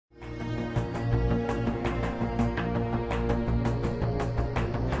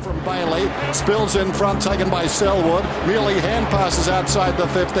Bailey spills in front, taken by Selwood. Mealy hand passes outside the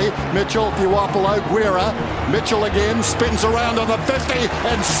 50. Mitchell, Fuapolo, Guerra. Mitchell again spins around on the 50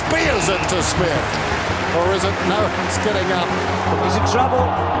 and spears it to Smith. Or is it? No, it's getting up. He's in trouble.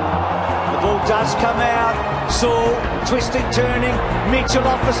 The ball does come out. Saul twisting, turning. Mitchell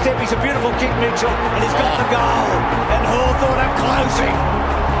off the step. He's a beautiful kick, Mitchell, and he's got the goal. And Hawthorn are closing.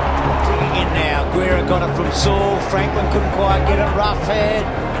 Digging in now. Guerra got it from Saul. Franklin couldn't quite get it. Rough head.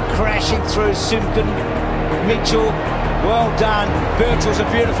 Crashing through Simpkin. Mitchell, well done. Birchall's a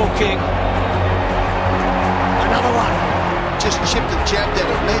beautiful kick. Another one. Just chipped and jabbed at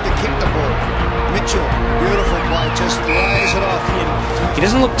it. Need to kick the ball. Mitchell, beautiful play. Just lays it off. He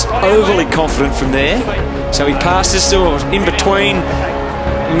doesn't look overly confident from there. So he passes to in between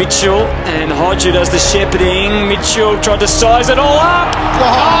Mitchell and Hodge, who does the shepherding. Mitchell tried to size it all up.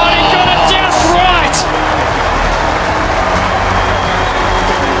 Oh, he got it just right.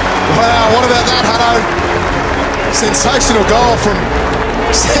 Wow, what about that, Hutto? Sensational goal from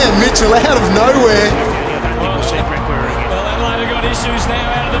Sam Mitchell out of nowhere. Well, Adelaide have got issues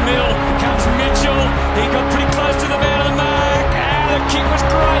now out of the middle. Comes Mitchell. He got pretty close to the man of the mark. The kick was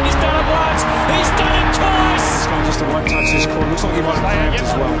great. He's done it once. He's done it twice. Just a one touch this corner. Looks like he might have cramped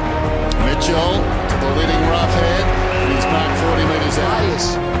as well. Mitchell to the leading rough head. He's marked 40 metres out.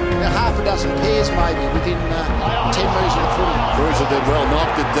 About half a dozen pairs maybe within 10 metres of the footy. Cruiser did well,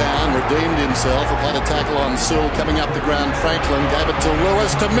 knocked it down, redeemed himself. Applied a tackle on Sill, coming up the ground. Franklin gave it to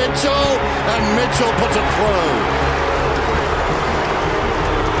Lewis, to Mitchell, and Mitchell puts it through.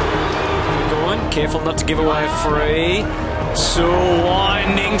 Careful not to give away a free. Sewell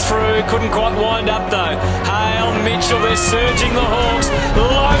winding through, couldn't quite wind up though. Hale, Mitchell, they're surging the Hawks.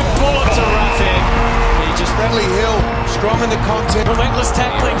 Low bullet to Roughhead. He just Bradley Hill, strong in the content. relentless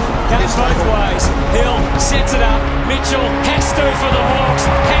tackling, comes both ways. Hill sets it up. Mitchell has to for the Hawks,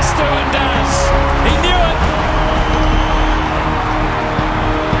 has to and does.